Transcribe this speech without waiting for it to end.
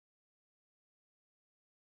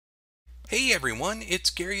Hey everyone, it's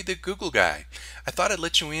Gary the Google Guy. I thought I'd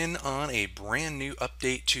let you in on a brand new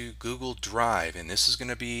update to Google Drive, and this is going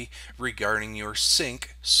to be regarding your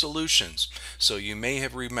sync solutions. So you may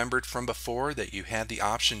have remembered from before that you had the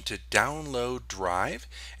option to download Drive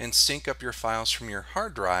and sync up your files from your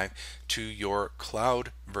hard drive to your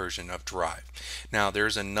cloud version of Drive. Now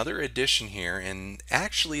there's another addition here, and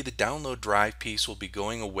actually the download Drive piece will be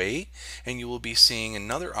going away, and you will be seeing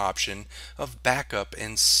another option of backup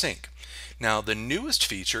and sync. Now the newest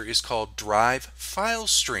feature is called Drive File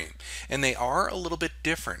Stream, and they are a little bit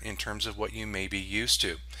different in terms of what you may be used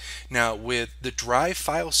to. Now with the Drive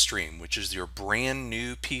File Stream, which is your brand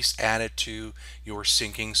new piece added to your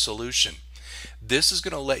syncing solution, this is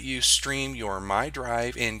going to let you stream your My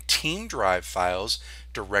Drive and Team Drive files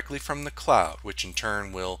directly from the cloud, which in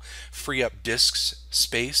turn will free up disk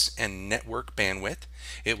space and network bandwidth.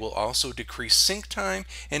 It will also decrease sync time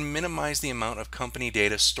and minimize the amount of company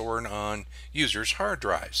data stored on users' hard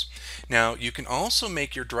drives. Now, you can also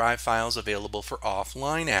make your Drive files available for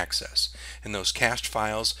offline access, and those cached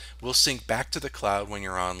files will sync back to the cloud when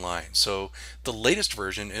you're online. So the latest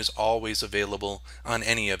version is always available on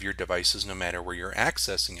any of your devices, no matter where you're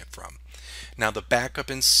accessing it from. Now, the backup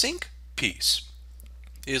and sync piece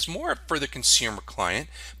is more for the consumer client,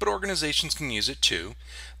 but organizations can use it too.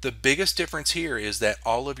 The biggest difference here is that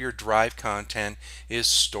all of your Drive content is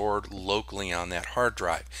stored locally on that hard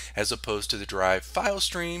drive, as opposed to the Drive file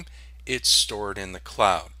stream, it's stored in the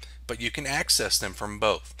cloud. But you can access them from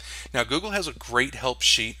both. Now Google has a great help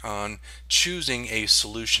sheet on choosing a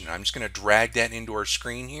solution. I'm just going to drag that into our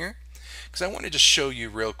screen here because I wanted to show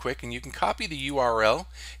you real quick, and you can copy the URL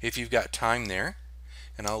if you've got time there,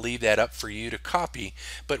 and I'll leave that up for you to copy.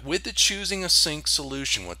 But with the choosing a sync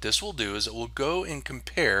solution, what this will do is it will go and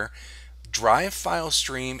compare Drive file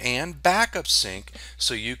stream and backup sync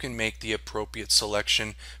so you can make the appropriate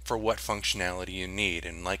selection for what functionality you need.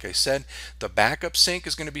 And like I said, the backup sync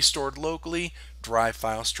is going to be stored locally, Drive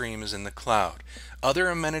file stream is in the cloud. Other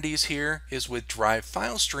amenities here is with Drive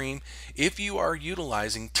file stream, if you are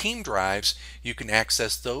utilizing Team drives, you can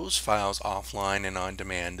access those files offline and on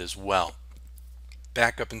demand as well.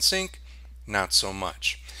 Backup and sync, not so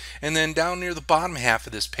much. And then down near the bottom half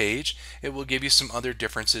of this page, it will give you some other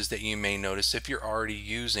differences that you may notice if you're already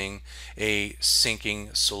using a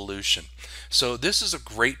syncing solution. So this is a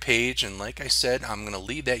great page, and like I said, I'm going to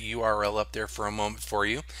leave that URL up there for a moment for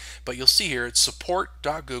you. But you'll see here it's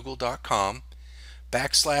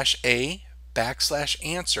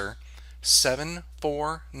support.google.com/a/answer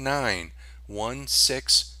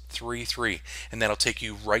 7491633, and that'll take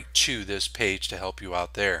you right to this page to help you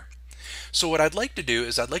out there. So what I'd like to do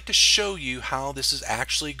is I'd like to show you how this is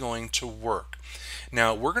actually going to work.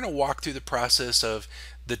 Now we're going to walk through the process of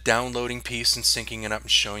the downloading piece and syncing it up and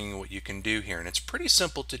showing you what you can do here, and it's pretty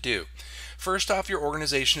simple to do. First off, your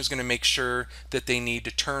organization is going to make sure that they need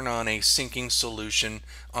to turn on a syncing solution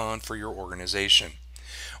on for your organization.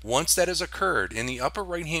 Once that has occurred, in the upper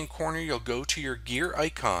right hand corner you'll go to your gear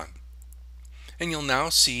icon, and you'll now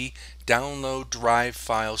see download Drive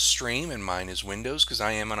file stream, and mine is Windows because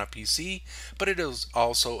I am on a PC, but it is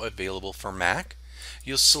also available for Mac.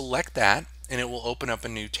 You'll select that and it will open up a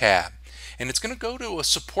new tab, and it's going to go to a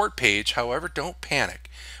support page. However, don't panic.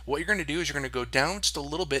 What you're going to do is you're going to go down just a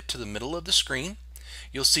little bit to the middle of the screen.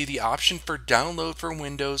 You'll see the option for download for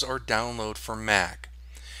Windows or download for Mac.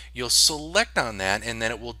 You'll select on that, and then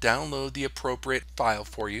it will download the appropriate file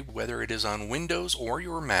for you, whether it is on Windows or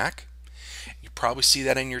your Mac. You probably see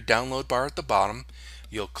that in your download bar at the bottom.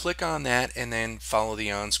 You'll click on that and then follow the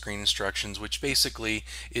on-screen instructions, which basically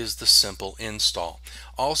is the simple install.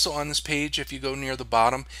 Also on this page, if you go near the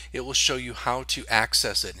bottom, it will show you how to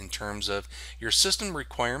access it in terms of your system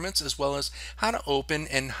requirements, as well as how to open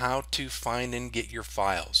and how to find and get your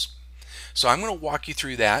files. So I'm going to walk you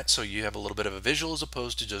through that so you have a little bit of a visual as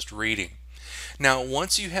opposed to just reading. Now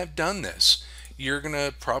once you have done this, you're going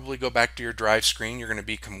to probably go back to your Drive screen. You're going to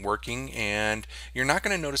be working, and you're not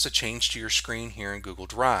going to notice a change to your screen here in Google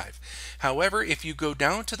Drive. However, if you go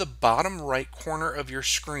down to the bottom right corner of your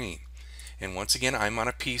screen, and once again I'm on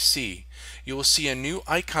a PC, you will see a new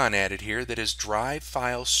icon added here that is Drive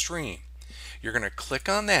File Stream. You're going to click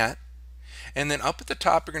on that, and then up at the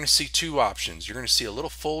top you're going to see two options. You're going to see a little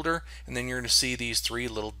folder, and then you're going to see these three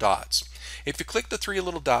little dots. If you click the three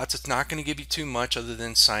little dots, it's not going to give you too much other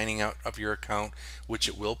than signing out of your account, which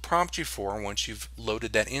it will prompt you for once you've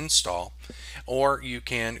loaded that install, or you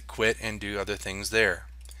can quit and do other things there.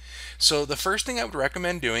 So the first thing I would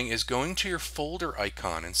recommend doing is going to your folder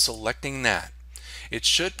icon and selecting that. It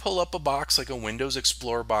should pull up a box like a Windows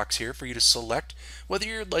Explorer box here for you to select whether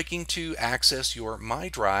you're liking to access your My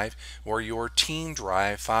Drive or your Team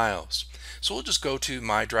Drive files. So we'll just go to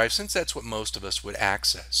My Drive since that's what most of us would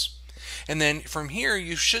access. And then from here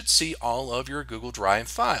you should see all of your Google Drive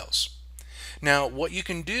files. Now what you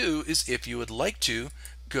can do is, if you would like to,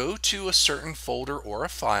 go to a certain folder or a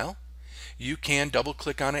file. You can double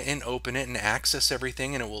click on it and open it and access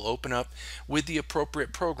everything, and it will open up with the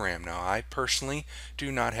appropriate program. Now I personally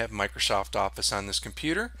do not have Microsoft Office on this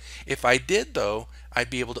computer. If I did though, I'd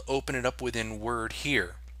be able to open it up within Word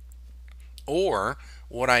here. Or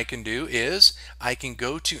what I can do is I can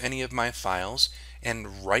go to any of my files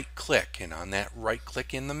and right click, and on that right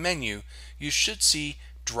click in the menu you should see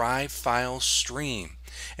Drive File Stream,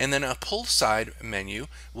 and then a pull side menu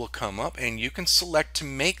will come up and you can select to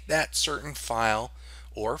make that certain file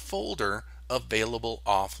or folder available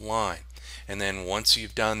offline. And then once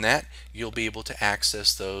you've done that, you'll be able to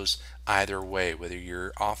access those either way, whether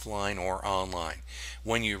you're offline or online.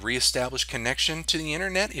 When you reestablish connection to the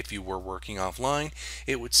internet, if you were working offline,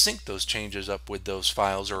 it would sync those changes up with those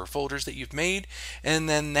files or folders that you've made, and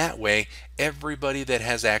then that way everybody that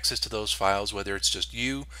has access to those files, whether it's just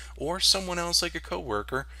you or someone else like a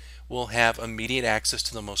coworker, will have immediate access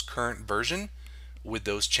to the most current version with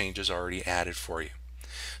those changes already added for you.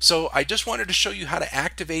 So I just wanted to show you how to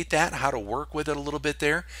activate that, how to work with it a little bit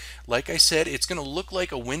there. Like I said, it's going to look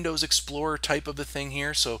like a Windows Explorer type of a thing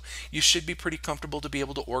here, so you should be pretty comfortable to be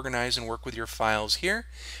able to organize and work with your files here.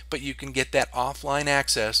 But you can get that offline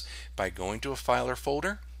access by going to a file or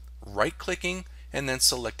folder, right-clicking, and then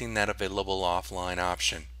selecting that available offline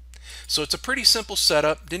option. So it's a pretty simple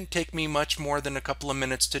setup. Didn't take me much more than a couple of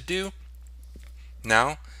minutes to do.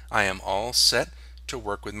 Now I am all set to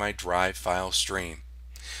work with my Drive file stream.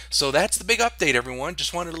 So that's the big update, everyone.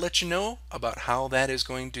 Just wanted to let you know about how that is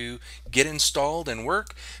going to get installed and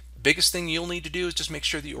work. Biggest thing you'll need to do is just make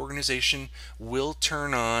sure the organization will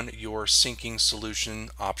turn on your syncing solution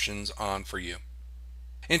options on for you.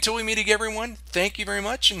 Until we meet again, everyone, thank you very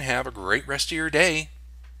much and have a great rest of your day.